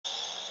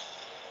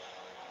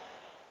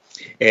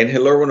And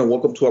hello, everyone, and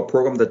welcome to our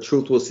program, The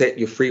Truth Will Set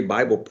You Free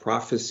Bible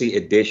Prophecy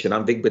Edition.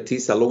 I'm Vic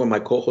Batista, along with my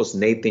co-host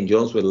Nathan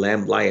Jones with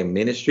Lamb Lion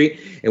Ministry.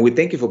 And we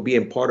thank you for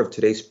being part of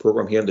today's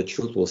program here on The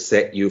Truth Will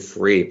Set You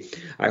Free.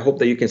 I hope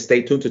that you can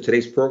stay tuned to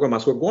today's program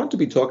as we're going to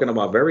be talking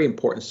about a very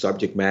important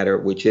subject matter,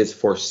 which is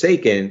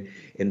forsaken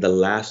in the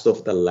last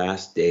of the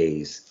last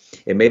days.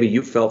 And maybe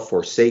you felt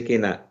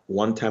forsaken at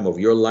one time of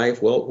your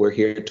life. Well, we're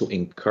here to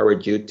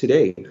encourage you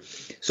today.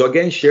 So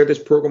again, share this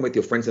program with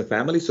your friends and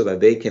family so that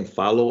they can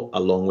follow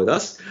along with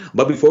us.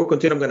 But before we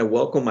continue, I'm going to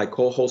welcome my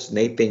co-host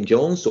Nathan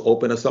Jones to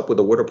open us up with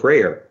a word of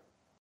prayer.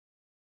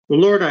 Well,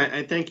 Lord,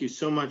 I thank you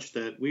so much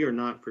that we are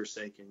not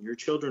forsaken. Your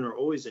children are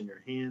always in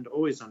your hand,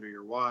 always under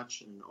your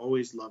watch, and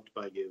always loved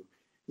by you.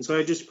 And so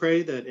I just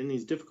pray that in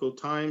these difficult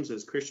times,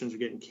 as Christians are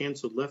getting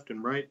canceled left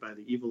and right by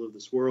the evil of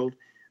this world,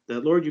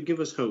 that, Lord, you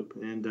give us hope,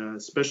 and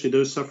especially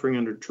those suffering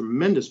under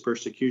tremendous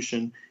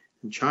persecution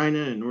in China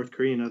and North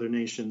Korea and other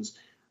nations.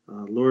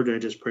 Lord, I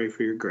just pray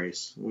for your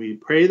grace. We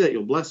pray that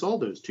you'll bless all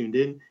those tuned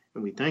in,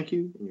 and we thank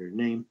you in your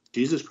name,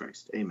 Jesus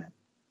Christ. Amen.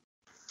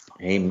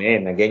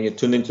 Amen. Again, you're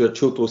tuned into The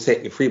Truth Will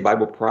Set You Free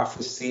Bible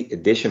Prophecy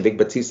Edition. Vic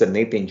Batista,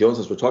 Nathan Jones,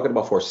 as we're talking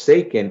about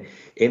forsaken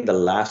in the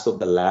last of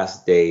the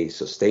last days.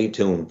 So stay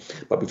tuned.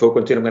 But before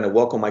we continue, I'm going to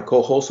welcome my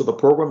co-host of the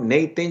program,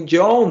 Nathan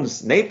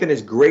Jones. Nathan,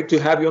 it's great to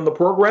have you on the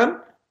program.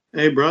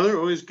 Hey, brother.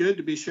 Always good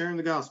to be sharing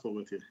the gospel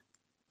with you.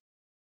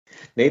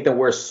 Nathan,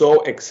 we're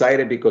so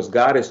excited because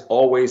God is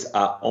always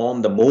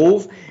on the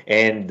move.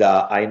 And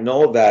I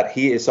know that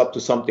he is up to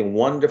something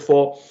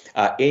wonderful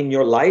in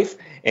your life.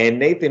 And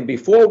Nathan,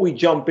 before we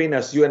jump in,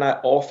 as you and I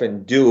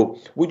often do,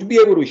 would you be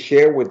able to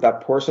share with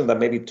that person that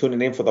may be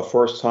tuning in for the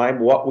first time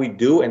what we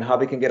do and how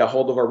they can get a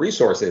hold of our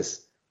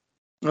resources?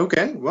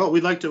 Okay. Well,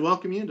 we'd like to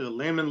welcome you to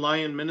Lamb and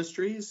Lion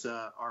Ministries.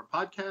 Our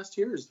podcast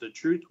here is The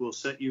Truth Will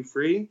Set You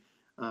Free.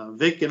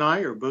 Vic and I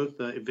are both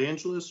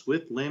evangelists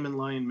with Lamb and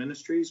Lion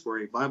Ministries.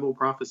 We're a Bible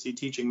prophecy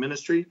teaching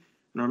ministry,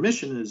 and our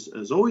mission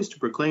is always to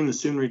proclaim the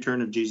soon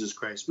return of Jesus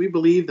Christ. We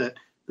believe that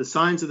the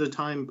signs of the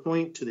time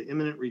point to the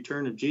imminent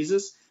return of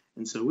Jesus,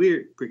 and so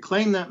we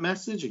proclaim that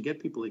message and get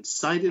people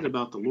excited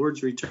about the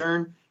Lord's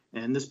return,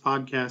 and this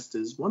podcast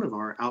is one of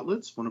our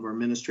outlets, one of our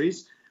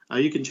ministries.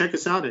 You can check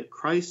us out at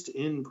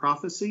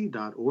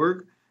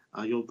christinprophecy.org.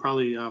 You'll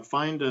probably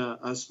find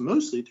us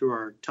mostly through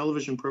our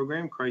television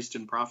program, Christ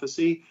in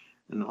Prophecy.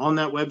 And on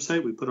that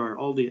website, we put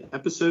all the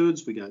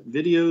episodes. We got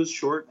videos,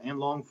 short and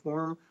long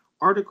form,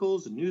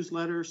 articles, a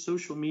newsletter,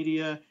 social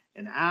media,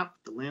 an app,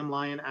 the Lamb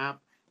Lion app.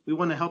 We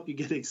want to help you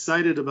get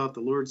excited about the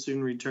Lord's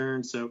soon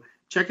return. So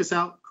check us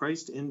out,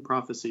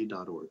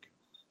 christinprophecy.org.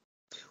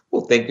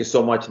 Well, thank you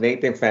so much,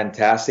 Nathan.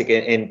 Fantastic.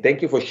 And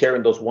thank you for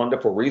sharing those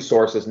wonderful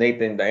resources,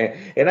 Nathan.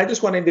 And I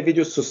just want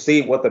individuals to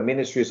see what the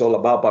ministry is all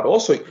about. But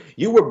also,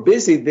 you were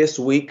busy this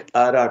week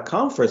at a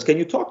conference. Can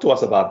you talk to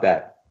us about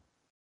that?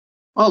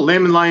 Well,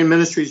 Lamb and Lion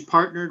Ministries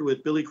partnered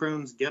with Billy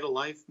Crone's Get a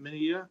Life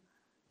Media,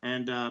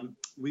 and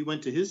we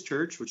went to his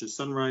church, which is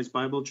Sunrise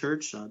Bible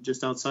Church,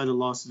 just outside of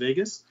Las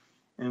Vegas,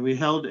 and we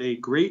held a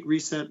Great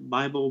Reset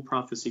Bible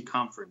Prophecy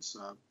Conference.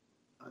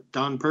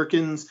 Don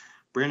Perkins,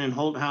 Brandon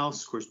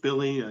Holthouse, of course,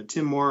 Billy,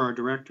 Tim Moore, our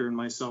director, and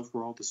myself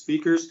were all the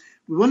speakers.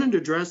 We wanted to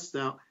address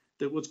that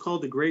what's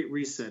called the Great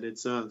Reset.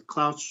 It's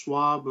Klaus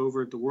Schwab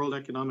over at the World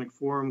Economic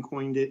Forum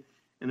coined it,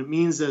 and it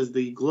means as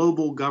the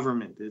global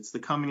government. It's the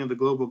coming of the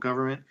global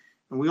government.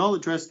 And we all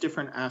address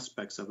different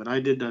aspects of it.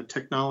 I did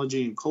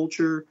technology and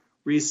culture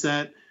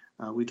reset.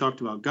 We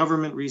talked about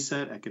government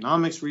reset,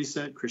 economics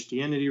reset,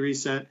 Christianity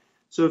reset.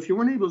 So if you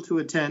weren't able to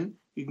attend,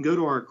 you can go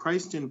to our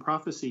Christ in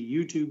Prophecy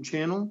YouTube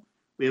channel.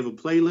 We have a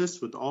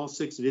playlist with all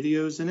 6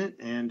 videos in it,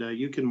 and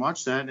you can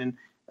watch that. And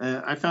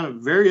I found it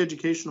very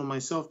educational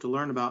myself to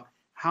learn about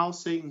how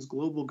Satan's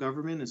global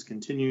government is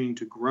continuing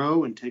to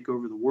grow and take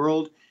over the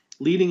world,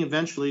 leading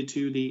eventually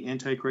to the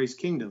Antichrist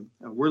kingdom.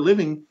 We're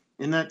living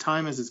in that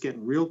time as it's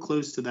getting real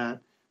close to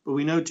that. But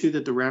we know, too,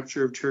 that the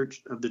rapture of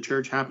the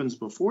church happens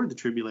before the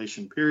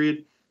tribulation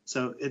period.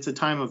 So it's a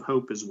time of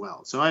hope as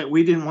well. So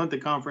we didn't want the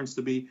conference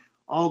to be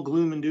all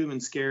gloom and doom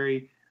and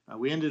scary.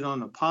 We ended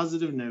on a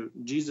positive note.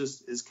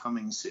 Jesus is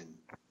coming soon.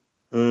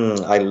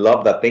 I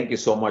love that. Thank you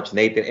so much,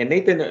 Nathan. And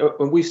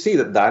Nathan, we see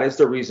that is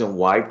the reason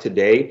why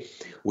today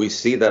we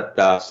see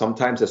that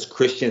sometimes as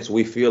Christians,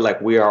 we feel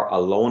like we are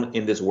alone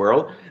in this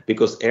world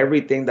because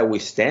everything that we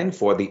stand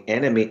for, the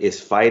enemy is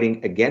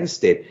fighting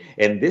against it.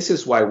 And this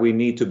is why we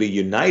need to be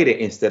united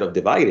instead of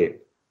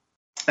divided.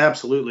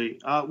 Absolutely.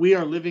 We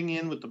are living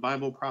in what the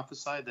Bible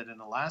prophesied that in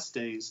the last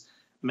days,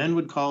 men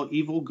would call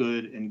evil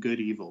good and good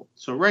evil.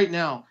 So right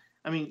now,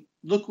 I mean,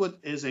 look what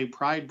is a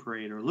pride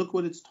parade, or look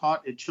what it's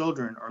taught at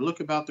children, or look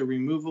about the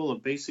removal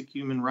of basic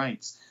human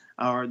rights,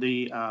 or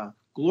the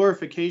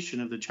glorification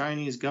of the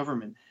Chinese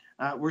government.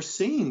 We're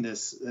seeing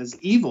this as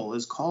evil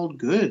is called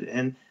good.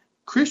 And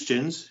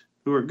Christians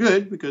who are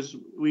good because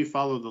we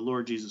follow the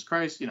Lord Jesus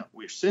Christ,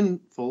 we're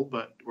sinful,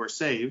 but we're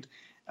saved.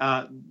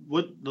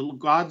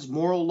 God's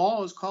moral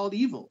law is called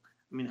evil.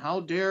 I mean,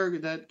 how dare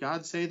that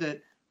God say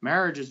that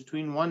marriage is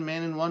between one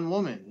man and one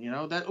woman?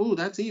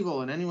 That's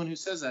evil. And anyone who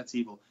says that's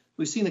evil.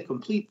 We've seen a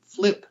complete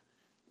flip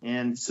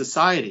and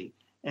society.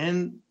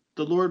 And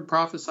the Lord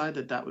prophesied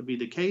that that would be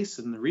the case.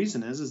 And the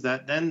reason is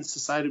that then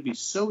society would be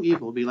so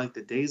evil, it'd be like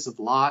the days of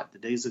Lot, the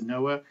days of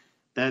Noah,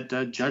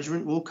 that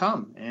judgment will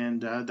come.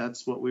 And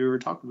that's what we were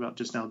talking about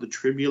just now, the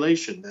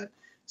tribulation, that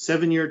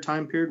 7-year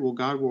time period where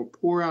God will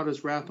pour out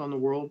his wrath on the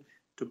world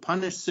to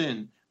punish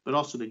sin, but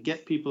also to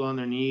get people on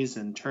their knees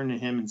and turn to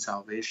him in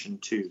salvation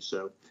too.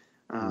 So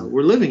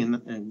we're living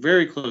in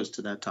very close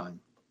to that time.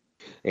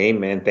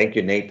 Amen. Thank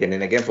you, Nathan.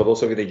 And again, for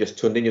those of you that just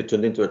tuned in, you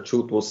tuned into The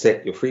Truth Will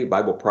Set You Free,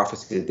 Bible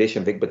Prophecy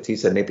Edition. Vic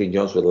Batista, Nathan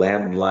Jones with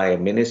Lamb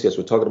Lion Ministries.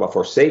 We're talking about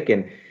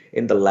forsaken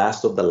in the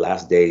last of the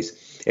last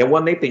days. And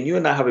one, Nathan, you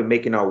and I have been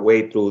making our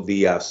way through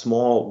the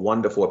small,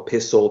 wonderful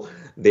epistle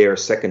there,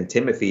 2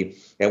 Timothy.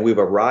 And we've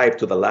arrived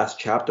to the last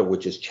chapter,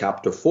 which is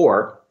chapter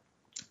 4,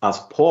 as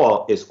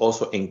Paul is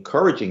also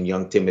encouraging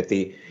young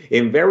Timothy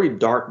in very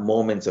dark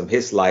moments of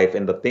his life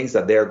and the things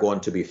that they're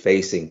going to be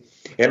facing.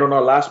 And on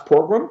our last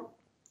program,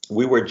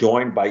 we were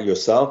joined by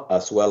yourself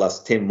as well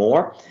as Tim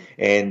Moore,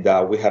 and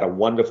we had a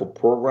wonderful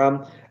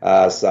program.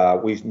 As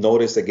we've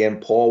noticed,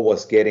 again, Paul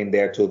was getting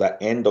there to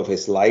the end of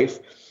his life,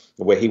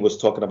 where he was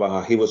talking about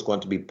how he was going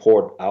to be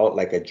poured out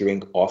like a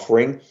drink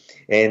offering.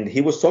 And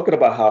he was talking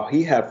about how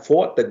he had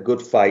fought the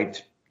good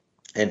fight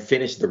and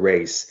finished the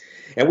race.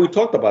 And we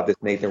talked about this,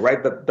 Nathan,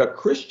 right? The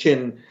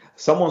Christian,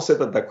 someone said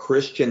that the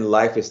Christian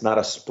life is not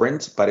a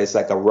sprint, but it's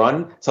like a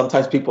run.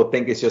 Sometimes people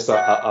think it's just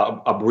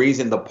a breeze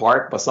in the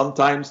park, but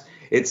sometimes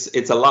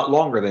it's a lot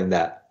longer than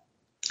that.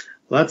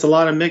 Well, that's a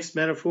lot of mixed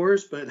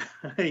metaphors, but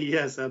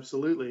yes,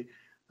 absolutely.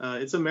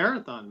 It's a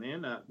marathon,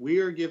 man. We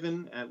are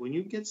given, when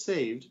you get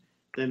saved,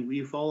 then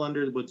we fall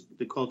under what's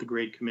called the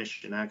Great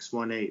Commission, Acts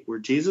 1:8, where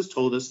Jesus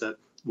told us that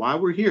while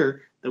we're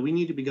here, that we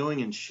need to be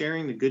going and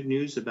sharing the good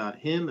news about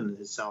him and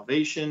his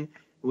salvation.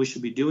 We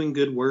should be doing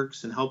good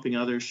works and helping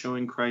others,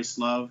 showing Christ's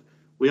love.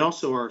 We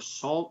also are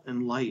salt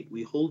and light.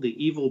 We hold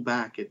the evil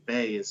back at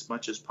bay as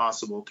much as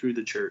possible through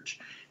the church.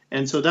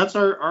 And so that's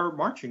our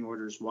marching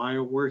orders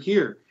while we're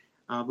here.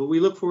 But we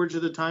look forward to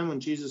the time when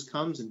Jesus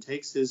comes and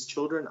takes his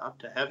children up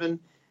to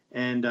heaven.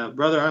 And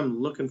brother, I'm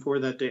looking for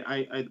that day.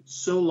 I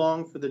so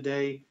long for the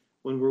day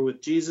when we're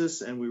with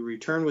Jesus and we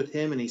return with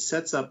him and he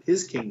sets up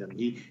his kingdom.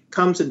 He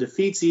comes and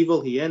defeats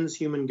evil. He ends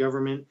human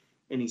government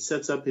and he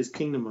sets up his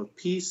kingdom of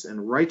peace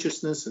and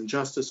righteousness and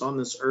justice on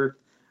this earth.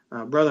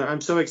 Brother,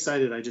 I'm so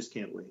excited. I just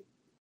can't wait.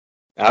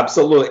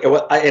 Absolutely.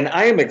 And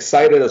I am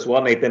excited as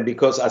well, Nathan,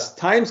 because as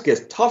times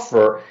get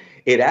tougher,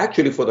 it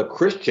actually for the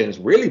Christians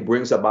really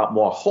brings about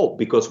more hope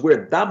because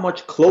we're that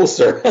much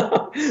closer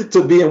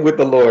to being with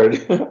the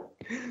Lord.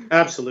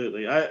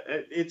 Absolutely.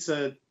 It's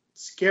a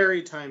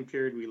scary time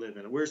period we live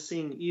in. We're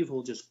seeing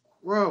evil just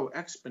grow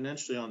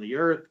exponentially on the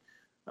earth.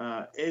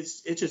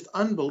 It's just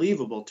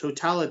unbelievable.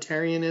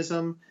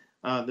 Totalitarianism,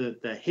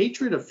 the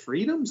hatred of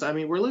freedoms. I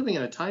mean, we're living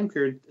in a time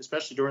period,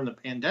 especially during the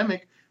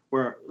pandemic,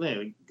 where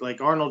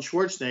like Arnold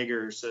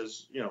Schwarzenegger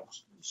says,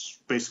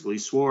 basically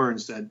swore and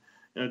said,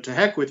 to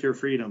heck with your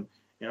freedom.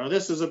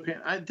 This is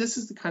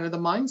the kind of the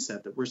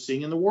mindset that we're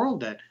seeing in the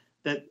world,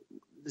 that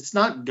it's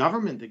not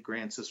government that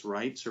grants us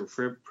rights or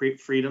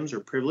freedoms or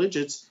privilege.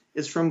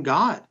 It's from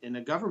God, and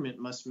a government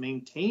must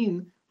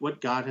maintain what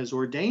God has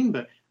ordained.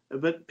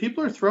 But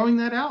people are throwing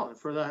that out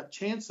for the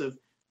chance of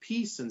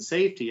peace and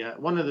safety.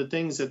 One of the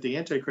things that the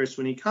Antichrist,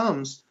 when he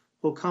comes,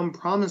 will come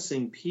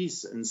promising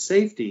peace and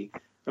safety.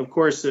 Of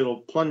course, it'll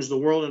plunge the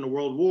world into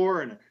world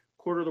war, and a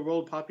quarter of the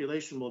world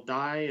population will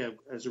die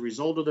as a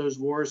result of those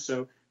wars.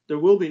 So there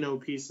will be no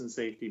peace and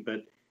safety.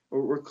 But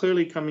we're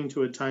clearly coming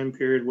to a time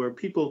period where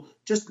people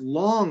just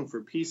long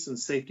for peace and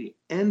safety,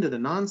 end of the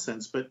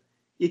nonsense. But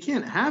you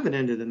can't have an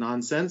end of the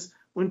nonsense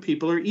when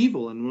people are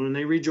evil and when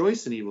they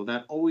rejoice in evil.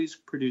 That always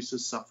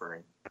produces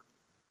suffering.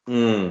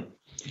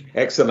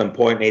 Excellent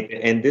point,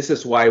 Nathan. And this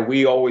is why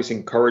we always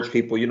encourage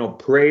people,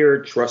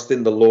 prayer, trust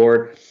in the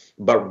Lord,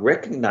 but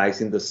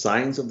recognizing the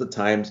signs of the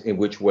times in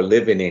which we're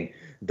living in,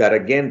 that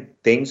again,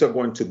 things are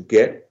going to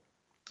get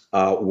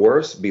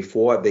worse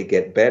before they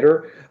get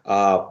better.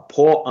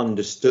 Paul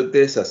understood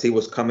this as he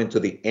was coming to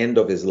the end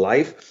of his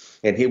life.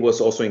 And he was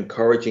also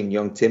encouraging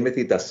young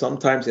Timothy that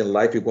sometimes in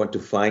life you're going to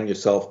find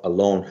yourself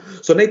alone.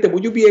 So Nathan,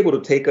 would you be able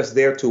to take us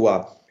there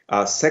to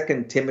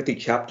 2 Timothy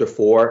chapter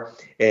 4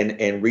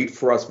 and read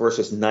for us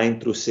verses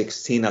 9 through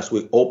 16 as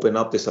we open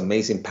up this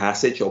amazing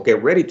passage? Okay,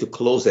 ready to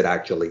close it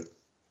actually.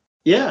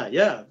 Yeah.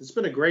 It's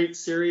been a great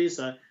series.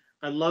 I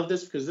love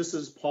this because this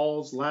is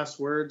Paul's last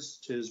words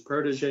to his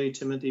protege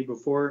Timothy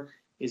before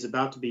he's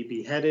about to be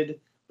beheaded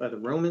by the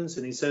Romans.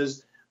 And he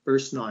says,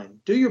 verse 9,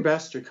 do your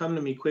best to come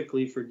to me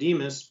quickly, for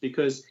Demas,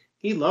 because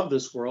he loved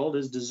this world,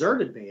 has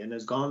deserted me and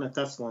has gone to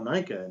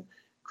Thessalonica. And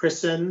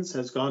Crescens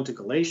has gone to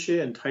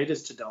Galatia and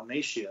Titus to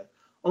Dalmatia.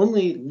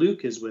 Only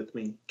Luke is with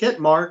me. Get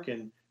Mark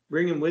and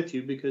bring him with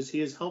you because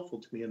he is helpful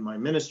to me in my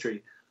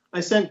ministry.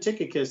 I sent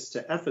Tychicus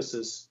to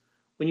Ephesus.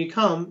 When you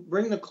come,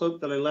 bring the cloak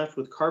that I left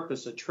with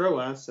Carpus at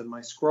Troas and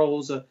my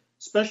scrolls,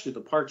 especially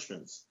the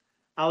parchments.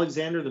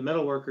 Alexander the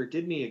metalworker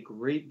did me a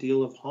great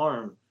deal of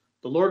harm.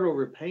 The Lord will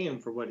repay him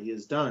for what he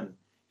has done.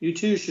 You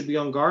too should be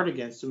on guard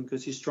against him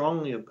because he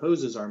strongly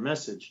opposes our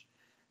message.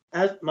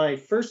 At my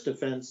first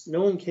offense,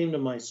 no one came to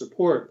my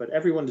support, but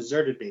everyone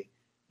deserted me.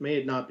 May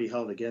it not be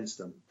held against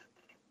them.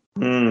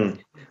 Hmm.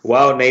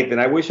 Wow, Nathan,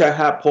 I wish I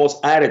had Paul's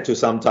attitude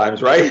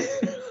sometimes, right?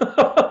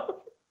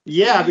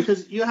 Yeah,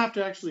 because you have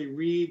to actually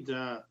read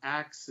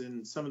Acts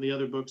and some of the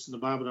other books in the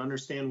Bible to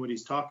understand what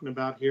he's talking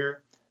about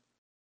here.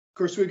 Of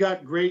course, we've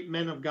got great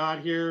men of God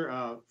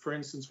here. For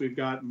instance, we've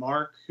got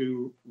Mark,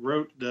 who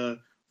wrote the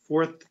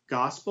fourth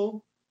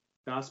gospel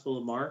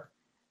of Mark.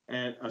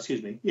 And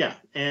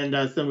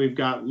then we've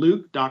got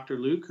Luke, Dr.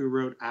 Luke, who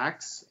wrote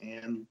Acts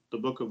and the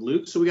book of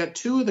Luke. So we got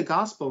two of the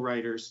gospel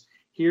writers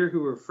here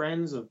who are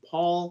friends of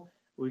Paul.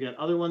 We got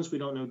other ones we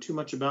don't know too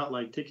much about,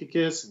 like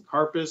Tychicus and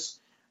Carpus.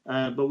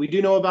 But we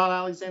do know about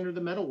Alexander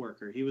the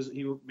metalworker.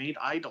 He made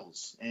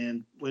idols,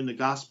 and when the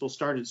gospel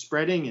started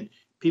spreading and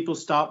people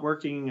stopped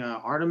worshiping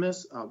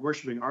Artemis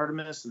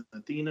and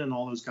Athena and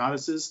all those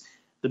goddesses,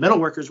 the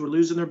metalworkers were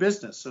losing their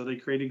business. So they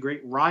created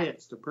great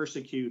riots to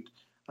persecute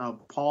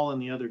Paul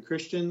and the other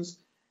Christians.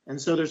 And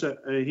so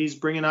he's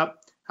bringing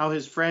up how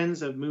his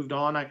friends have moved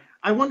on.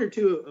 I wonder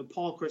too,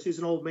 Paul, of course, he's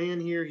an old man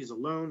here. He's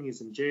alone.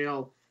 He's in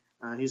jail.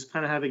 He's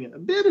kind of having a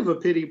bit of a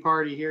pity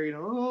party here.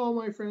 Oh,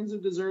 my friends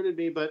have deserted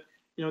me. But,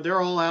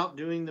 they're all out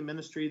doing the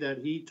ministry that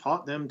he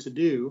taught them to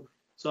do.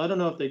 So I don't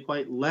know if they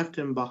quite left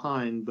him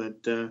behind.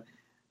 But,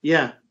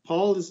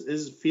 Paul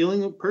is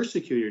feeling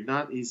persecuted.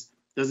 He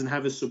doesn't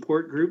have a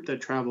support group that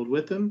traveled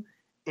with him.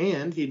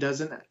 And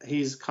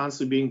he's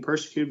constantly being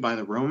persecuted by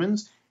the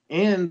Romans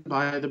and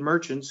by the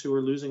merchants who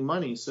are losing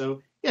money.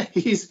 So,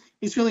 he's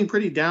feeling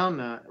pretty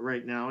down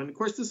right now. And, of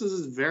course, this is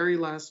his very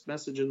last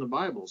message in the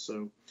Bible.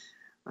 So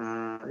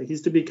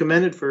he's to be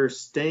commended for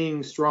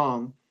staying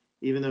strong,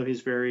 even though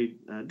he's very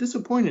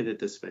disappointed at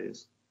this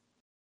phase.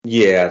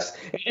 Yes.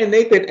 And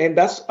Nathan, and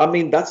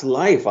that's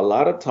life. A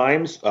lot of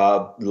times,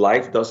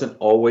 life doesn't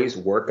always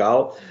work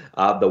out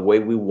the way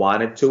we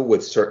want it to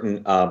with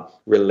certain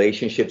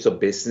relationships or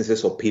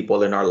businesses or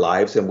people in our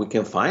lives, and we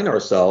can find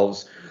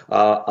ourselves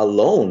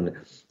alone.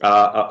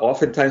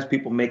 Oftentimes,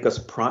 people make us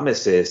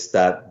promises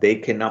that they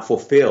cannot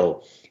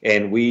fulfill,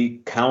 and we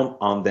count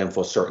on them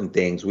for certain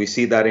things. We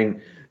see that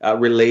in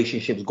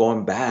relationships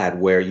going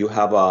bad, where you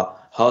have a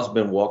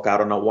husband walk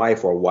out on a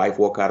wife or a wife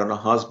walk out on a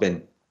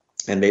husband,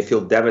 and they feel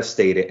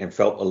devastated and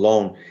felt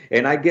alone.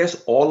 And I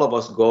guess all of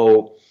us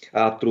go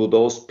through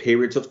those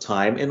periods of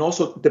time. And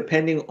also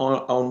depending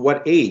on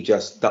what age,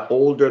 as the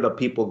older the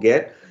people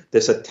get,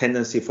 there's a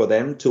tendency for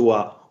them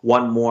to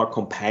want more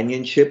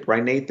companionship,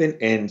 right, Nathan?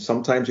 And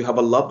sometimes you have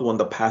a loved one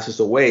that passes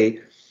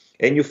away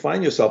and you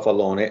find yourself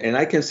alone. And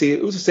I can see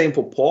it was the same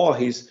for Paul.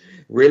 He's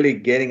really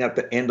getting at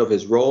the end of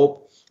his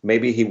rope.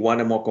 Maybe he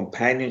wanted more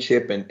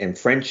companionship and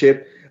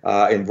friendship.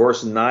 In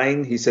verse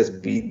 9, he says,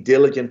 be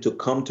diligent to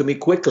come to me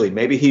quickly.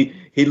 Maybe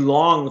he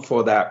longed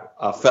for that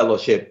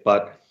fellowship.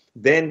 But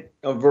then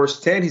verse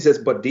 10, he says,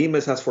 but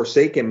Demas has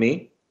forsaken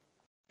me.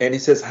 And he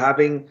says,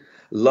 having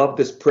loved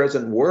this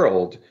present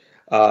world.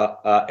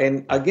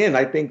 And again,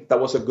 I think that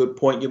was a good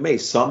point you made.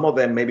 Some of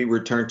them maybe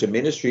returned to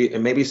ministry,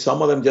 and maybe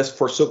some of them just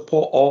forsook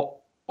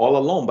Paul all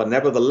alone. But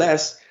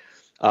nevertheless,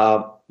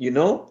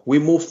 we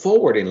move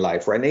forward in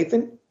life, right,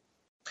 Nathan?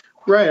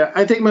 Right.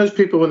 I think most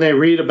people, when they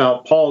read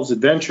about Paul's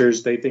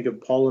adventures, they think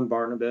of Paul and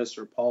Barnabas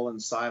or Paul and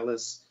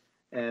Silas.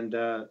 And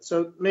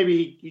so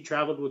maybe he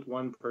traveled with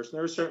one person.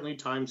 There were certainly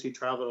times he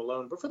traveled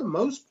alone. But for the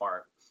most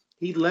part,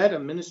 he led a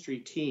ministry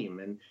team.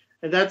 And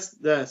that's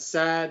the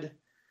sad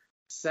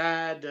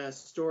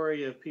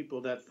story of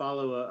people that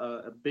follow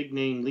a big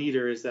name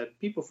leader, is that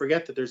people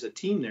forget that there's a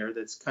team there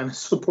that's kind of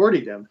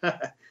supporting them.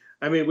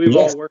 I mean, we've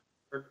all worked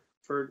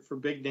for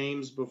big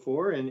names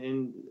before,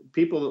 and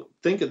people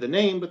think of the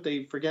name, but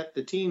they forget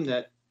the team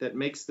that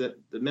makes the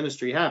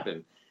ministry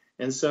happen.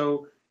 And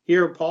so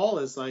here Paul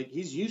is like,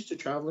 he's used to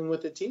traveling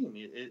with a team.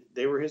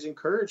 They were his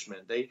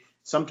encouragement. They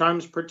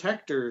sometimes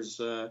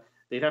protectors.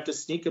 They'd have to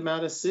sneak him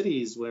out of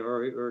cities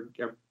or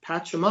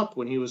patch him up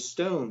when he was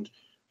stoned.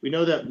 We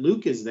know that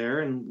Luke is there,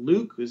 and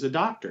Luke is a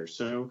doctor.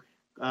 So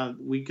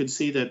we could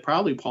see that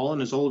probably Paul in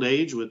his old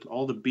age, with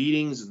all the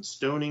beatings and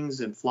stonings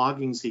and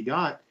floggings he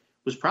got,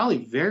 was probably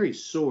very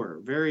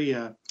sore, very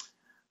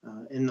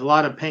in a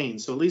lot of pain.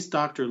 So at least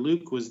Dr.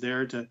 Luke was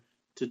there to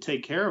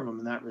take care of him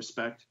in that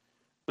respect.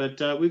 But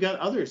we've got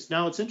others.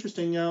 Now, it's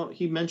interesting,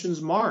 he mentions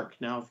Mark.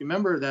 Now, if you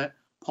remember that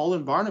Paul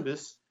and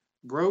Barnabas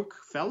broke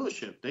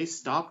fellowship. They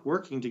stopped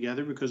working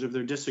together because of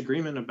their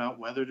disagreement about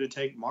whether to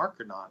take Mark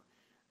or not.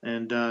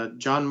 And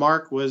John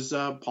Mark was,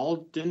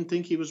 Paul didn't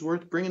think he was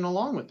worth bringing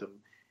along with him.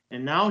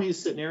 And now he's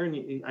sitting there,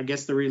 and I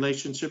guess the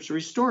relationship's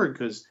restored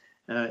because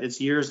it's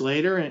years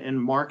later,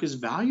 and Mark is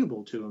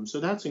valuable to him. So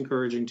that's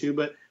encouraging too.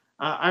 But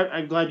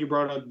I'm glad you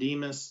brought up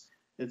Demas.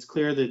 It's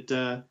clear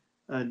that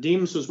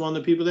Demas was one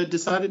of the people that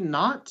decided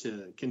not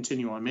to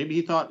continue on. Maybe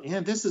he thought,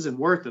 this isn't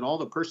worth it, all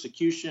the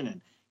persecution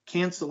and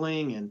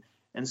canceling.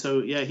 And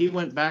so, he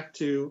went back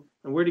to,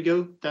 and where'd he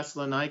go?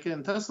 Thessalonica.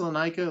 And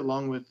Thessalonica,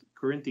 along with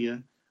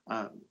Corinthia,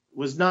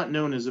 was not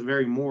known as a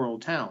very moral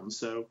town.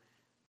 So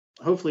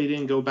hopefully he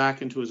didn't go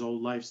back into his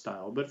old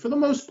lifestyle. But for the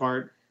most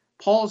part,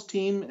 Paul's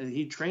team,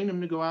 he trained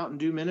them to go out and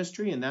do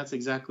ministry, and that's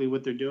exactly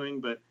what they're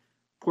doing. But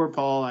poor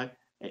Paul,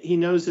 he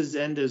knows his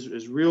end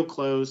is real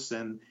close,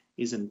 and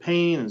he's in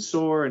pain and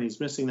sore, and he's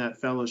missing that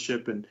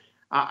fellowship. And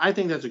I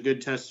think that's a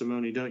good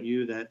testimony, don't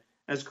you, that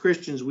as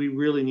Christians, we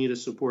really need a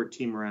support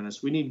team around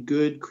us. We need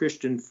good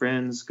Christian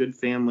friends, good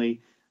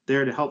family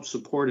there to help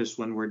support us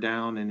when we're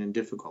down and in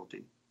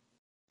difficulty.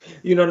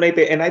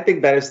 Nathan, and I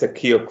think that is the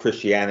key of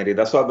Christianity.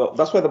 That's why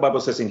the Bible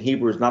says in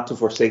Hebrews not to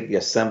forsake the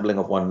assembling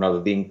of one another,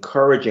 the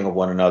encouraging of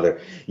one another.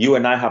 You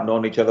and I have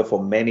known each other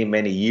for many,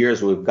 many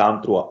years. We've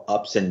gone through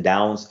ups and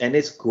downs, and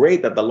it's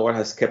great that the Lord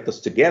has kept us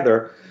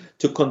together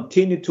to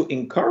continue to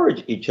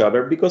encourage each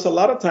other, because a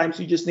lot of times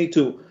you just need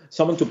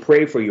someone to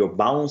pray for you,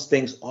 bounce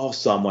things off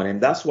someone. And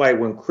that's why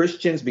when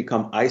Christians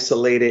become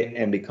isolated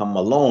and become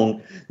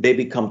alone, they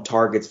become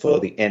targets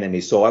for the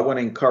enemy. So I want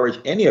to encourage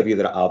any of you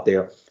that are out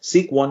there,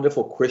 seek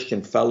wonderful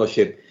Christian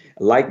fellowship,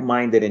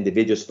 like-minded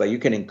individuals, so that you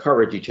can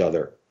encourage each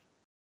other.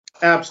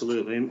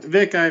 Absolutely. And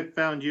Vic, I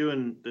found you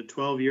in the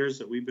 12 years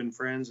that we've been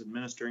friends and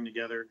ministering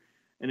together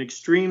an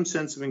extreme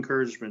sense of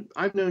encouragement.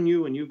 I've known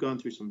you and you've gone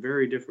through some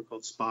very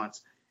difficult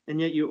spots, and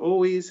yet you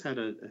always had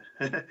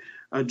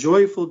a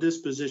joyful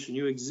disposition.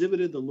 You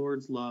exhibited the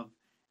Lord's love,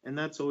 and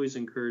that's always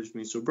encouraged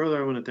me. So,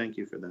 brother, I want to thank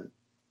you for that.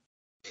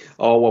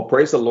 Oh, well,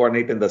 praise the Lord,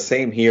 Nathan. The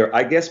same here.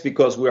 I guess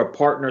because we are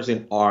partners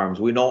in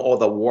arms. We know all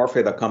the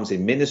warfare that comes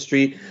in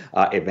ministry,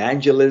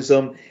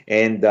 evangelism,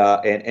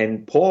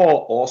 and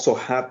Paul also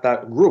had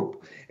that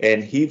group.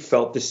 And he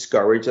felt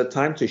discouraged at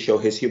times to show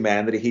his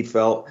humanity. He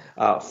felt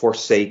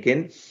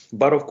forsaken.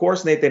 But of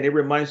course, Nathan, it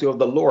reminds you of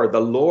the Lord. The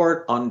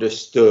Lord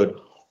understood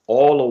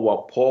all of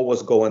what Paul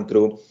was going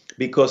through,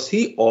 because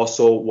he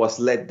also was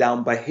let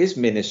down by his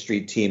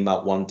ministry team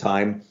at one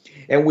time.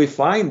 And we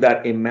find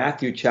that in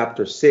Matthew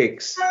chapter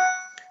 6,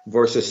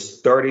 verses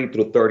 30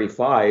 through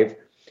 35,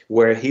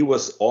 where he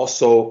was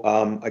also,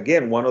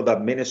 again, one of the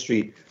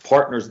ministry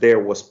partners there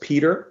was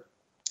Peter,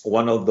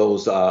 one of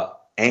those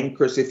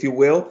anchors, if you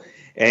will.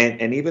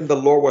 And even the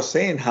Lord was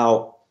saying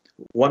how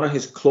one of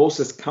his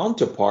closest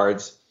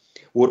counterparts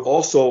would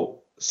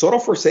also sort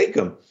of forsake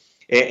him.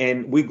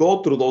 And we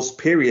go through those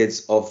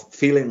periods of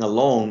feeling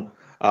alone,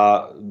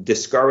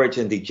 discouraged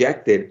and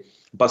dejected,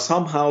 but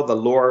somehow the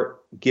Lord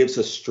gives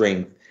us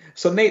strength.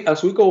 So Nate,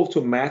 as we go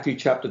to Matthew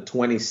chapter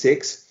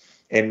 26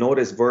 and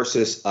notice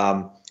verses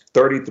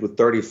 30 through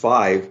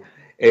 35,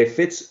 if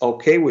it's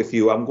okay with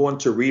you, I'm going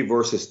to read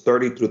verses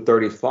 30 through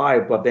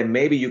 35, but then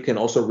maybe you can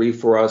also read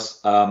for us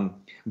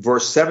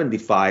verse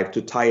 75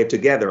 to tie it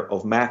together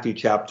of Matthew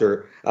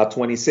chapter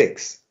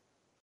 26.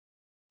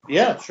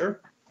 Yeah,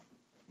 sure.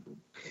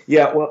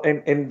 Yeah, well,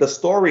 and the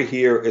story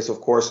here is,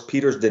 of course,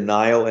 Peter's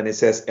denial. And it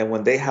says, and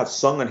when they had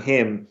sung a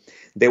hymn,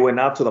 they went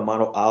out to the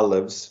Mount of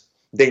Olives.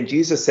 Then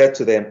Jesus said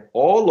to them,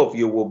 all of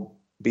you will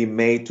be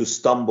made to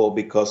stumble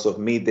because of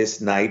me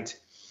this night.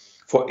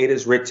 For it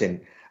is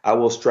written, I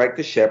will strike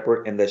the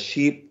shepherd, and the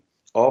sheep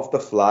of the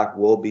flock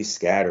will be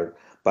scattered.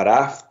 But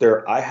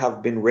after I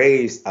have been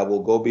raised, I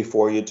will go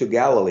before you to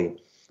Galilee.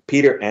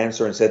 Peter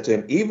answered and said to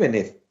him, even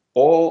if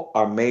all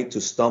are made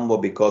to stumble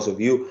because of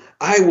you,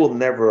 I will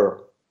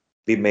never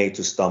be made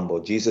to stumble.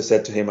 Jesus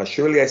said to him,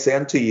 surely I say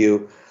unto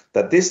you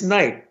that this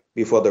night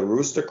before the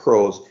rooster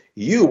crows,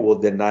 you will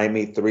deny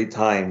me 3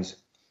 times.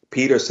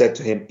 Peter said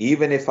to him,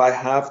 even if I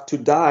have to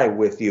die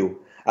with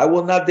you, I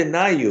will not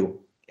deny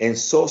you. And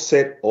so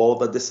said all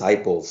the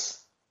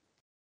disciples.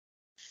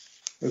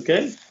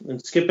 Okay,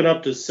 and skipping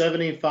up to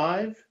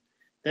 75.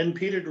 Then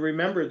Peter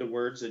remembered the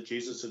words that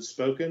Jesus had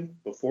spoken,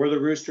 before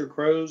the rooster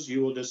crows,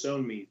 you will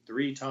disown me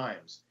 3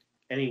 times.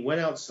 And he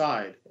went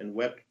outside and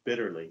wept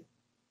bitterly.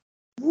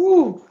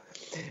 Woo.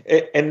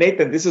 And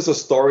Nathan, this is a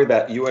story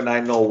that you and I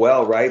know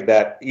well, right?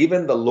 That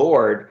even the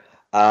Lord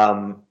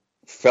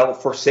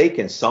felt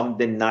forsaken. Some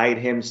denied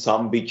him,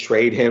 some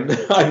betrayed him.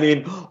 I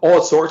mean,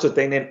 all sorts of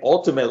things. And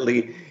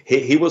ultimately,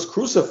 he was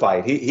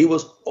crucified. He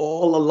was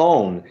all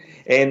alone.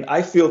 And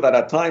I feel that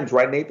at times,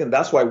 right, Nathan,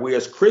 that's why we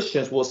as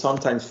Christians will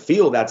sometimes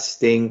feel that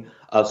sting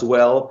as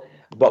well.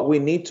 But we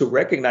need to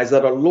recognize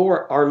that our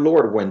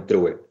Lord went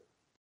through it.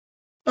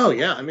 Oh,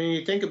 yeah. I mean,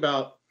 you think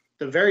about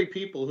the very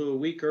people who a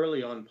week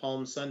early on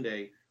Palm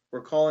Sunday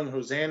were calling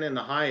Hosanna in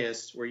the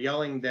highest, were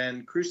yelling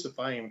then,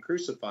 crucify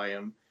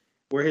him,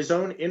 where his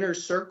own inner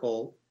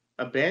circle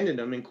abandoned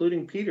him,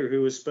 including Peter,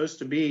 who was supposed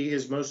to be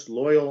his most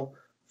loyal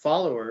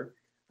follower.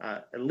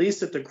 At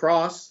least at the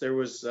cross, there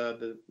was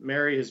the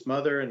Mary, his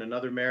mother, and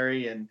another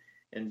Mary, and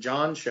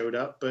John showed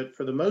up. But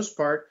for the most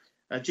part,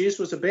 Jesus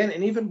was abandoned,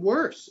 and even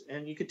worse.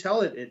 And you could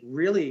tell it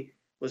really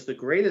was the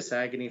greatest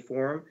agony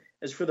for him,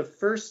 as for the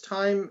first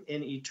time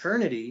in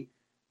eternity,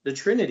 the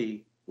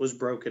Trinity was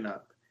broken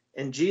up,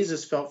 and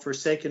Jesus felt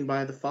forsaken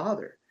by the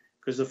Father,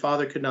 because the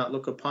Father could not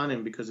look upon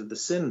him because of the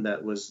sin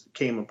that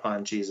came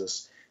upon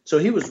Jesus. So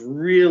he was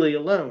really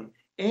alone.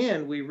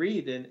 And we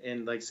read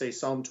in like, say,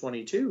 Psalm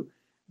 22,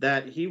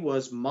 that he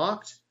was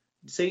mocked.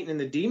 Satan and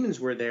the demons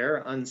were there,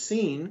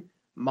 unseen,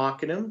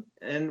 mocking him,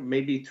 and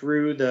maybe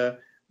through the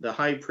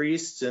high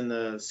priests and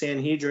the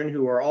Sanhedrin,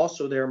 who are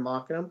also there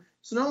mocking him.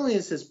 So not only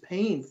is his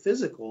pain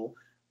physical,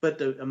 but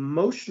the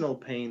emotional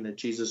pain that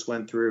Jesus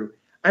went through.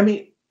 I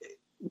mean,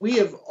 we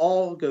have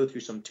all go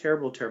through some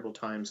terrible, terrible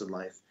times in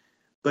life,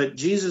 but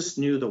Jesus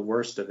knew the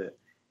worst of it.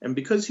 And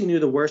because he knew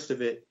the worst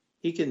of it,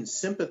 he can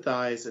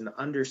sympathize and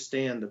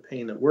understand the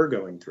pain that we're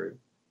going through.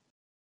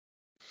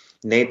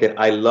 Nathan,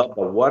 I love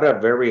that. What a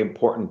very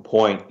important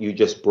point you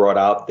just brought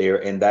out there,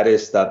 and that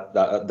is that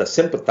the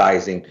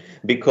sympathizing,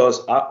 because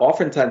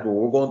oftentimes when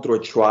we're going through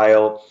a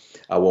trial,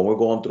 when we're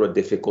going through a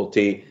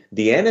difficulty,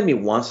 the enemy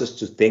wants us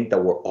to think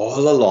that we're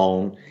all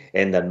alone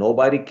and that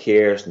nobody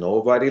cares,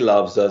 nobody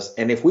loves us.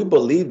 And if we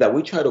believe that,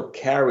 we try to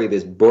carry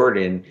this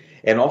burden,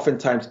 and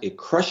oftentimes it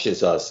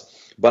crushes us.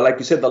 But like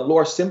you said, the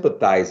Lord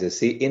sympathizes.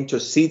 He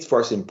intercedes for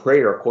us in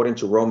prayer, according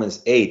to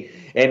Romans 8.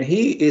 And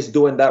he is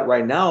doing that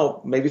right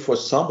now, maybe for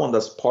someone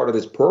that's part of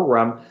this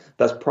program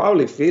that's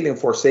probably feeling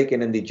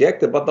forsaken and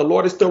dejected, but the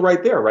Lord is still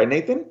right there, right,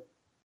 Nathan?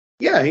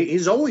 Yeah,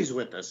 he's always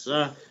with us.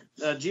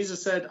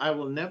 Jesus said, I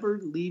will never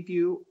leave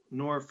you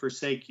nor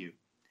forsake you.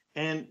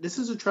 And this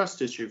is a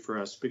trust issue for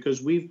us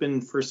because we've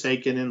been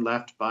forsaken and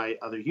left by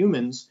other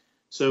humans.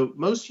 So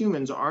most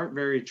humans aren't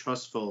very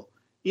trustful.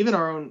 Even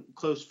our own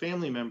close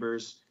family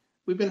members,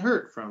 we've been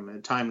hurt from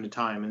at time to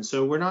time. And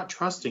so we're not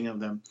trusting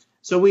of them.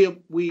 So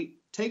we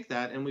take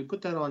that and we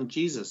put that on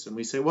Jesus and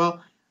we say,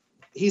 well,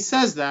 he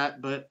says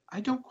that, but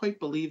I don't quite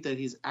believe that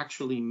he's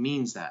actually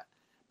means that.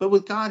 But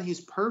with God, he's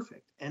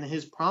perfect and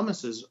his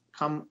promises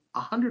come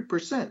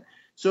 100%.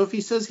 So if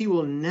he says he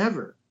will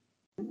never,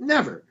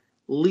 never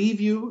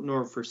leave you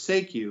nor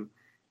forsake you,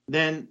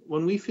 then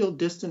when we feel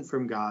distant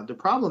from God, the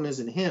problem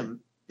isn't him,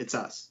 it's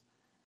us.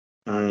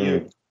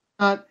 You're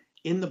not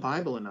in the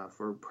Bible enough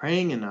or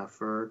praying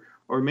enough, or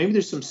maybe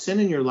there's some sin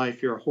in your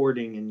life you're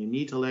hoarding and you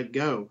need to let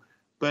go.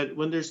 But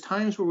when there's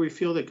times where we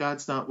feel that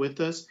God's not with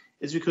us,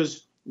 it's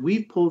because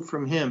we've pulled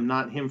from him,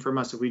 not him from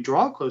us. If we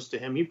draw close to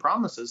him, he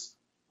promises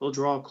he'll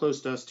draw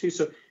close to us too.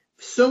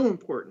 So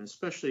important,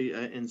 especially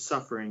in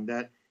suffering,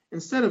 that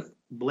instead of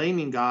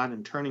blaming God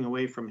and turning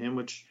away from him,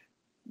 which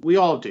we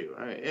all do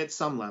at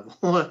some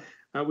level,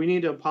 we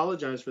need to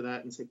apologize for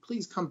that and say,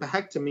 please come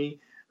back to me.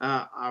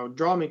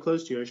 Draw me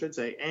close to you, I should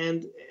say,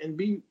 and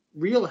be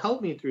real.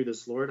 Help me through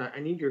this, Lord. I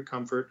need your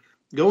comfort.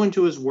 Go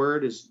into his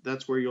word.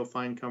 That's where you'll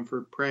find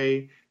comfort.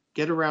 Pray.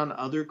 Get around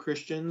other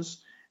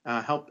Christians.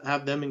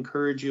 Have them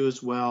encourage you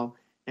as well,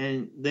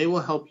 and they will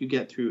help you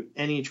get through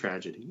any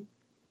tragedy.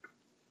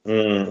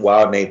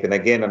 Wow, Nathan.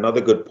 Again, another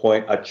good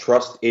point. A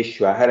trust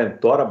issue. I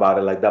hadn't thought about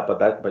it like that,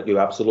 but you're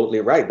absolutely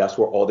right. That's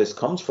where all this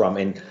comes from.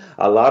 And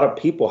a lot of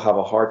people have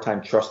a hard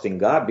time trusting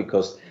God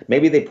because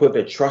maybe they put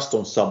their trust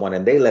on someone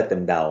and they let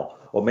them down,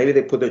 or maybe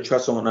they put their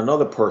trust on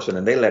another person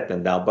and they let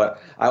them down. But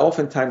I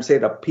oftentimes say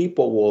that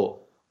people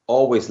will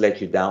always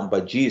let you down,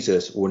 but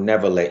Jesus will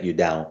never let you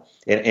down.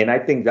 And I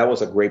think that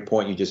was a great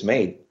point you just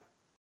made.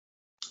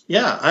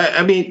 Yeah,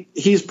 I mean,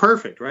 he's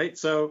perfect, right?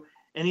 So.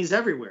 And he's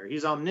everywhere.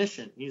 He's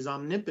omniscient. He's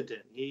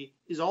omnipotent.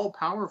 He's all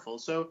powerful.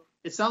 So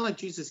it's not like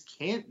Jesus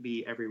can't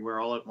be everywhere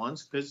all at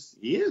once, because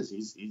he is.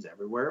 He's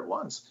everywhere at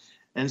once.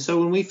 And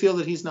so when we feel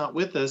that he's not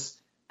with us,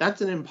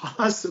 that's an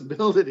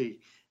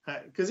impossibility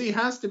because he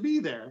has to be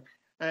there.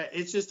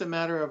 It's just a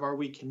matter of, are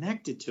we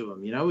connected to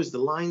him? Is the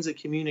lines of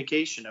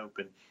communication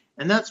open?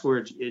 And that's where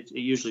it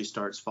usually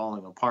starts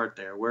falling apart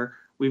there, where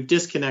we've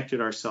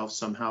disconnected ourselves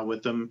somehow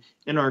with him.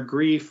 In our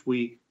grief,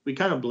 we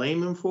kind of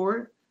blame him for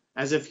it,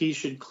 as if he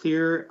should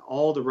clear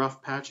all the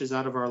rough patches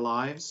out of our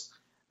lives.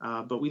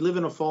 But we live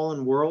in a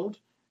fallen world,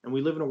 and we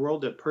live in a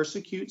world that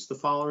persecutes the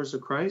followers of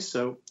Christ.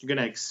 So you're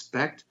going to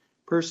expect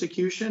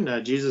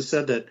persecution. Jesus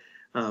said that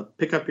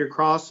pick up your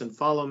cross and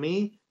follow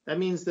me. That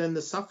means then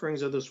the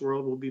sufferings of this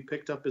world will be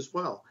picked up as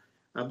well.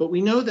 But we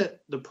know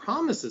that the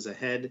promises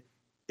ahead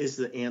is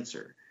the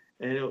answer.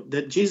 And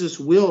that Jesus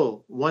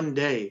will one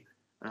day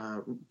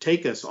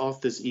take us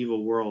off this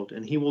evil world,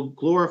 and he will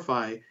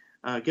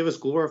give us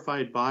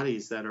glorified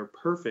bodies that are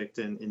perfect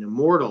and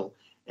immortal.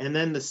 And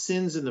then the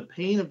sins and the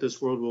pain of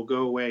this world will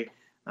go away.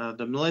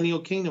 The millennial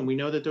kingdom, we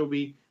know that there'll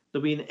be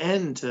an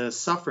end to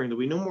suffering. There'll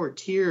be no more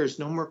tears,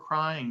 no more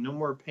crying, no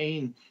more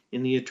pain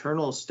in the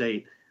eternal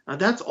state.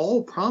 That's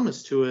all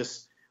promised to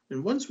us.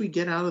 And once we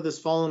get out of this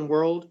fallen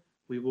world,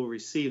 we will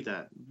receive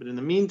that. But in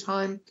the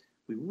meantime,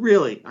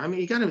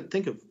 you got to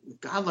think of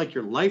God like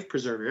your life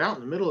preserver. You're out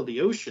in the middle of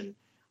the ocean,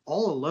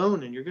 all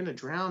alone, and you're going to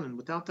drown. And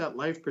without that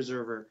life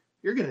preserver,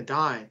 you're going to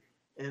die.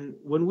 And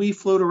when we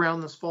float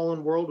around this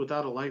fallen world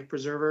without a life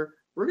preserver,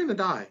 we're going to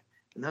die.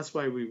 And that's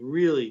why we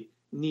really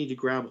need to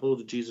grab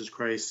hold of Jesus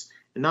Christ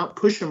and not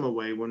push him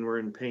away when we're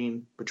in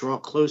pain, but draw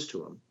close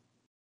to him.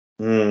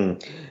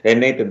 And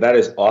Nathan, that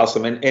is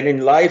awesome. And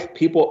in life,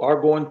 people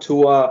are going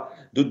to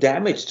do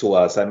damage to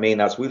us. I mean,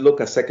 as we look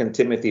at 2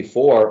 Timothy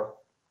 4,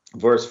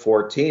 verse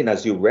 14,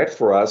 as you read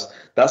for us,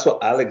 that's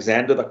what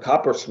Alexander the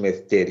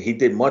coppersmith did. He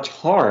did much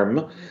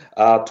harm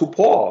to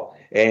Paul.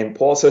 And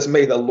Paul says,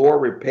 may the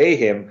Lord repay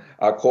him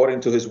according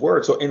to his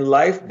word. So in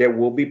life, there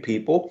will be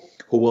people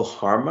who will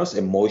harm us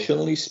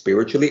emotionally,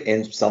 spiritually,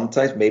 and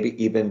sometimes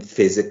maybe even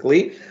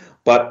physically.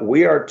 But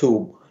we are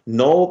to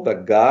know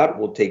that God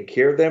will take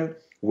care of them.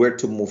 we're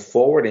to move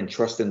forward and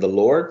trust in the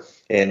Lord.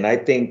 And I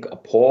think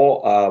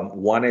Paul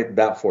wanted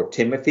that for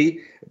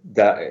Timothy,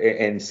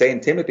 and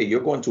saying, Timothy,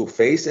 you're going to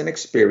face and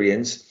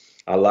experience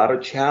a lot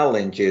of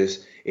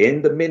challenges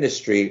in the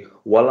ministry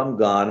while I'm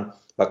gone,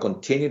 but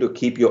continue to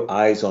keep your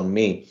eyes on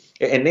me.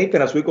 And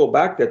Nathan, as we go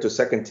back there to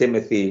 2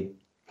 Timothy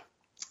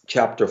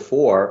chapter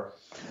 4,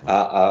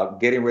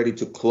 getting ready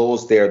to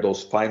close there,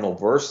 those final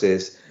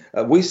verses,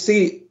 we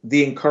see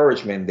the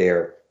encouragement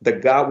there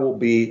that God will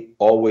be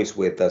always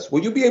with us.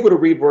 Will you be able to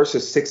read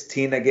verses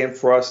 16 again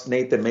for us,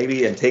 Nathan,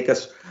 maybe, and take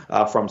us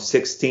from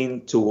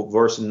 16 to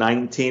verse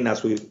 19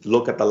 as we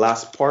look at the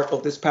last part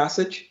of this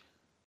passage?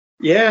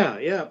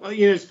 Yeah. Well,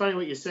 it's funny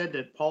what you said,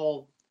 that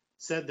Paul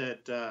said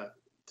that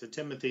to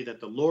Timothy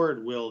that the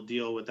Lord will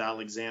deal with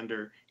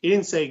Alexander. He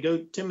didn't say,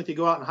 Timothy,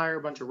 go out and hire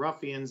a bunch of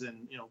ruffians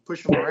and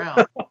push them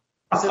around.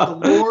 He said the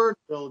Lord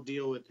will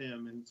deal with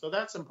him. And so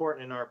that's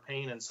important in our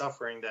pain and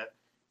suffering, that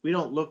we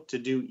don't look to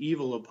do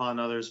evil upon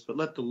others, but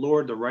let the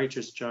Lord, the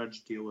righteous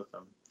judge, deal with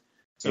them.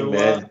 So,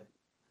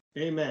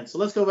 amen. So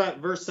let's go back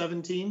to verse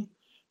 17.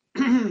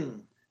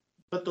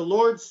 But the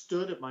Lord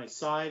stood at my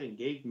side and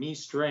gave me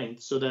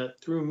strength, so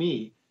that through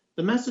me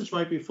the message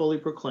might be fully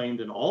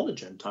proclaimed and all the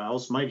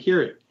Gentiles might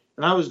hear it.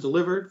 And I was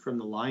delivered from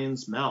the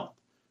lion's mouth.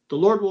 The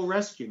Lord will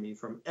rescue me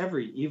from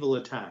every evil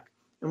attack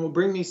and will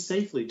bring me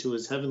safely to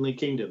his heavenly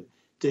kingdom.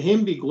 To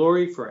him be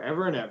glory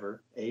forever and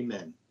ever.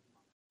 Amen.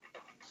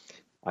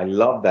 I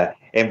love that.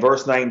 In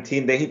verse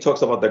 19, then he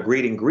talks about the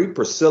greeting. Greet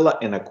Priscilla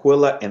and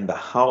Aquila and the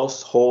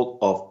household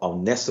of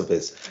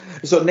Onesimus.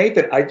 So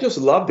Nathan, I just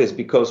love this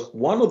because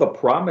one of the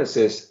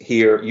promises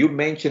here, you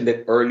mentioned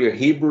it earlier,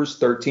 Hebrews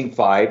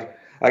 13:5.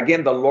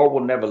 Again, the Lord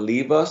will never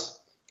leave us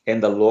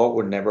and the Lord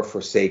will never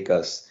forsake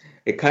us.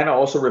 It kind of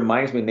also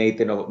reminds me,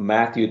 Nathan, of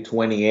Matthew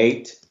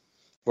 28,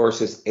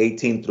 verses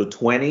 18 through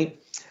 20.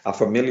 A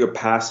familiar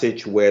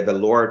passage where the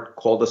Lord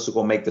called us to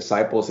go make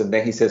disciples. And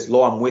then he says,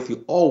 Lo, I'm with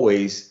you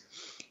always,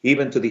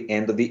 even to the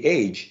end of the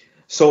age.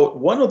 So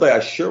one of the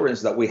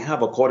assurance that we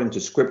have according to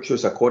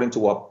scriptures, according to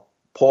what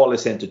Paul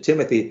is saying to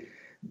Timothy,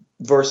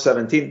 verse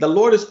 17, the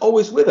Lord is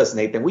always with us,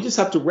 Nathan. We just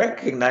have to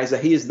recognize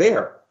that he is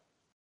there.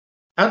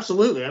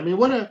 Absolutely. I mean,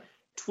 what a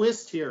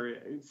twist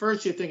here.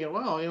 First you're thinking,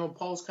 well,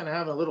 Paul's kind of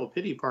having a little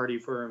pity party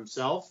for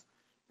himself.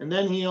 And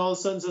then he all of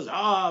a sudden says,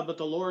 but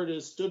the Lord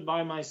has stood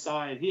by my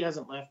side. He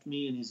hasn't left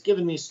me and he's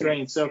given me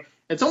strength. So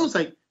it's almost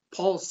like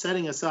Paul's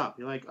setting us up.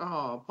 You're like,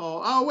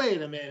 Paul,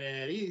 wait a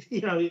minute.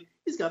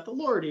 He's got the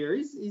Lord here.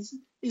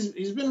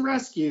 He's been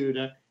rescued.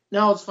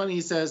 Now it's funny.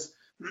 He says,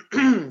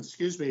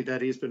 excuse me,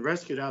 that he's been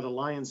rescued out of the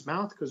lion's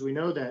mouth, because we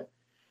know that,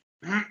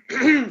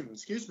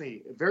 excuse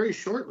me, very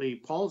shortly,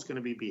 Paul's going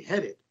to be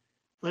beheaded.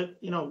 But,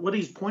 what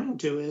he's pointing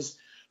to is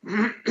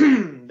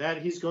that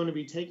he's going to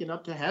be taken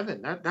up to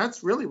heaven.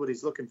 That's really what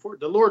he's looking for.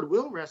 The Lord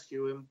will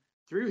rescue him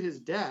through his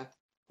death,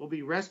 will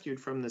be rescued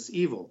from this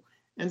evil.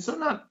 And so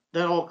not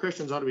that all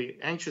Christians ought to be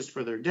anxious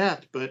for their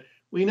death, but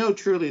we know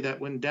truly that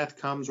when death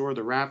comes, or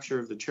the rapture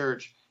of the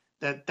church,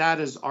 that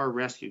is our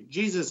rescue.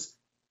 Jesus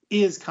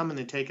is coming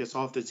to take us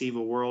off this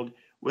evil world,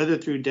 whether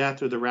through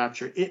death or the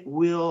rapture. It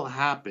will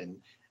happen.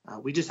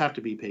 We just have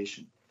to be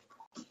patient.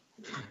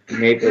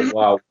 Nathan,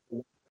 wow.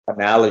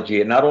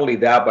 Analogy. And not only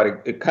that,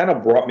 but it kind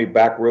of brought me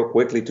back real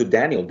quickly to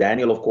Daniel.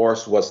 Daniel, of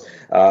course, was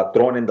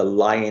thrown in the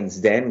lion's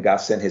den. God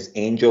sent his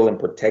angel and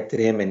protected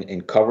him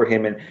and covered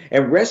him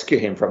and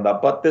rescued him from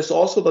that. But there's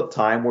also the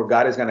time where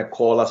God is going to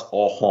call us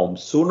all home.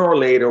 Sooner or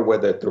later,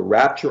 whether through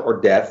rapture or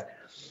death,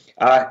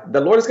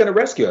 the Lord is going to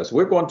rescue us.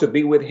 We're going to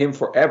be with him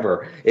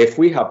forever if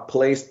we have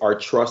placed our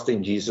trust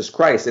in Jesus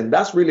Christ. And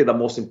that's really the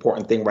most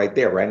important thing right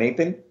there, right,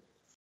 Nathan?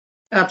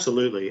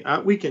 Absolutely.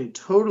 We can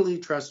totally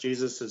trust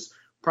Jesus'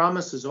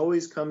 promise has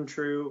always come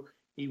true.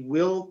 He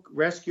will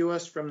rescue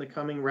us from the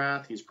coming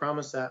wrath. He's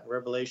promised that in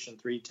Revelation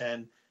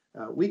 3:10.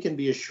 We can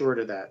be assured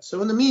of that.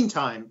 So in the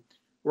meantime,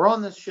 we're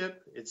on this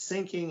ship. It's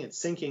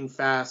sinking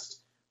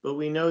fast, but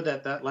we know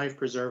that life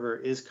preserver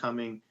is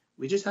coming.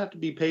 We just have to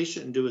be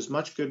patient and do as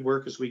much good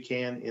work as we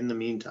can in the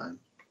meantime.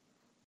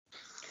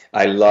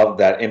 I love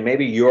that. And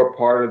maybe you're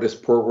part of this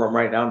program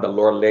right now. The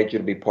Lord led you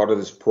to be part of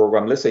this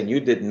program. Listen,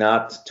 you did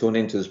not tune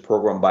into this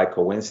program by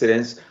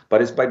coincidence,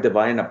 but it's by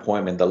divine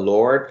appointment. The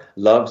Lord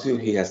loves you.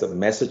 He has a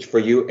message for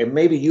you. And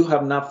maybe you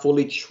have not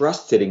fully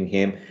trusted in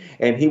him,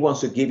 and he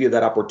wants to give you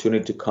that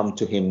opportunity to come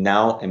to him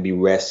now and be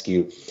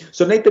rescued.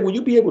 So Nathan, will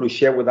you be able to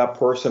share with that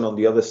person on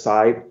the other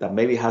side that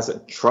maybe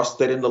hasn't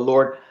trusted in the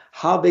Lord,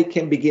 how they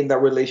can begin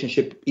that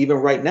relationship even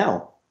right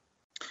now?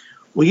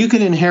 Well, you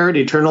can inherit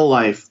eternal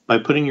life by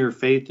putting your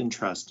faith and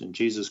trust in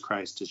Jesus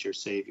Christ as your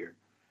Savior.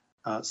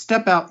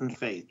 Step out in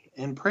faith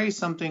and pray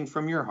something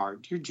from your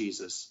heart. Dear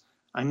Jesus,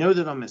 I know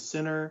that I'm a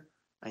sinner.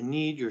 I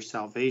need your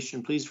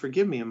salvation. Please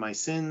forgive me of my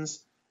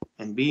sins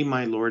and be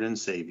my Lord and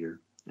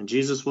Savior. And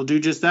Jesus will do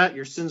just that.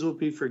 Your sins will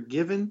be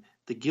forgiven.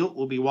 The guilt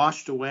will be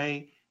washed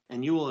away,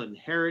 and you will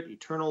inherit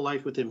eternal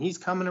life with him. He's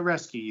coming to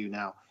rescue you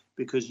now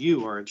because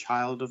you are a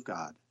child of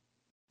God.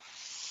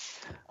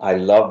 I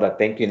love that.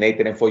 Thank you,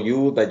 Nathan. And for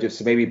you that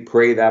just maybe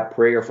pray that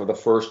prayer for the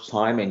first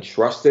time and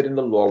trusted in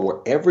the Lord,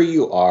 wherever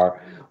you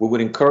are, we would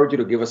encourage you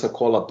to give us a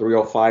call at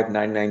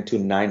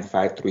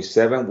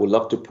 305-992-9537. We'd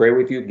love to pray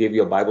with you, give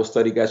you a Bible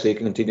study guide so you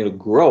can continue to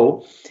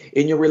grow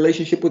in your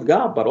relationship with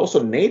God. But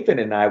also Nathan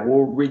and I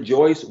will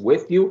rejoice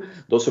with you.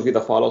 Those of you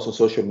that follow us on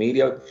social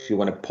media, if you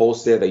want to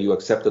post there that you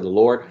accepted the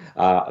Lord,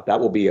 that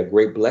will be a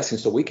great blessing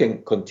so we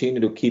can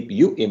continue to keep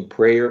you in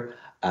prayer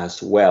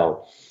as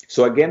well.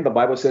 So again, the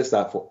Bible says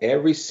that for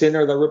every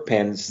sinner that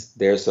repents,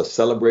 there's a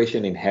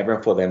celebration in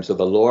heaven for them. So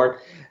the Lord,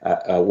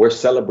 we're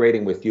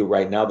celebrating with you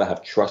right now that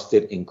have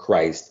trusted in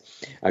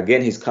Christ.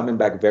 Again, he's coming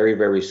back very,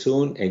 very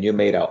soon, and you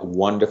made a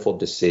wonderful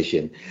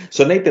decision.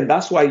 So Nathan,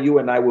 that's why you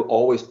and I will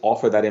always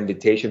offer that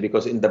invitation,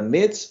 because in the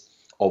midst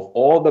of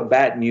all the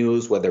bad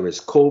news, whether it's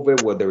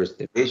COVID, whether it's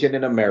division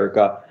in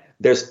America,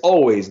 there's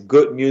always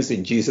good news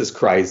in Jesus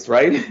Christ,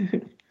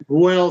 right?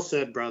 Well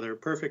said, brother.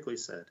 Perfectly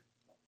said.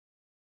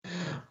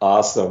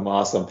 Awesome.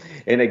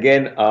 And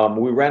again,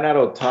 we ran out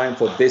of time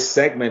for this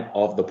segment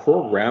of the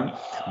program,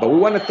 but we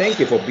want to thank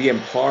you for being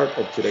part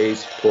of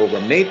today's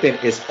program. Nathan,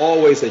 it's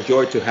always a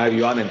joy to have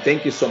you on, and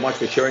thank you so much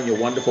for sharing your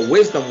wonderful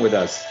wisdom with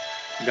us.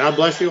 God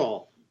bless you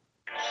all.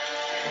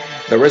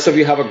 The rest of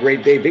you have a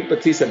great day. Vic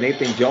Batista,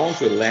 Nathan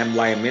Jones with Lamb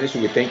Lion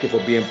Ministry. We thank you for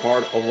being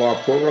part of our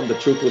program. The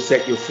truth will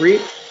set you free.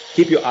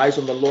 Keep your eyes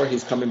on the Lord.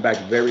 He's coming back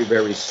very,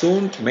 very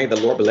soon. May the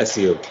Lord bless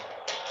you.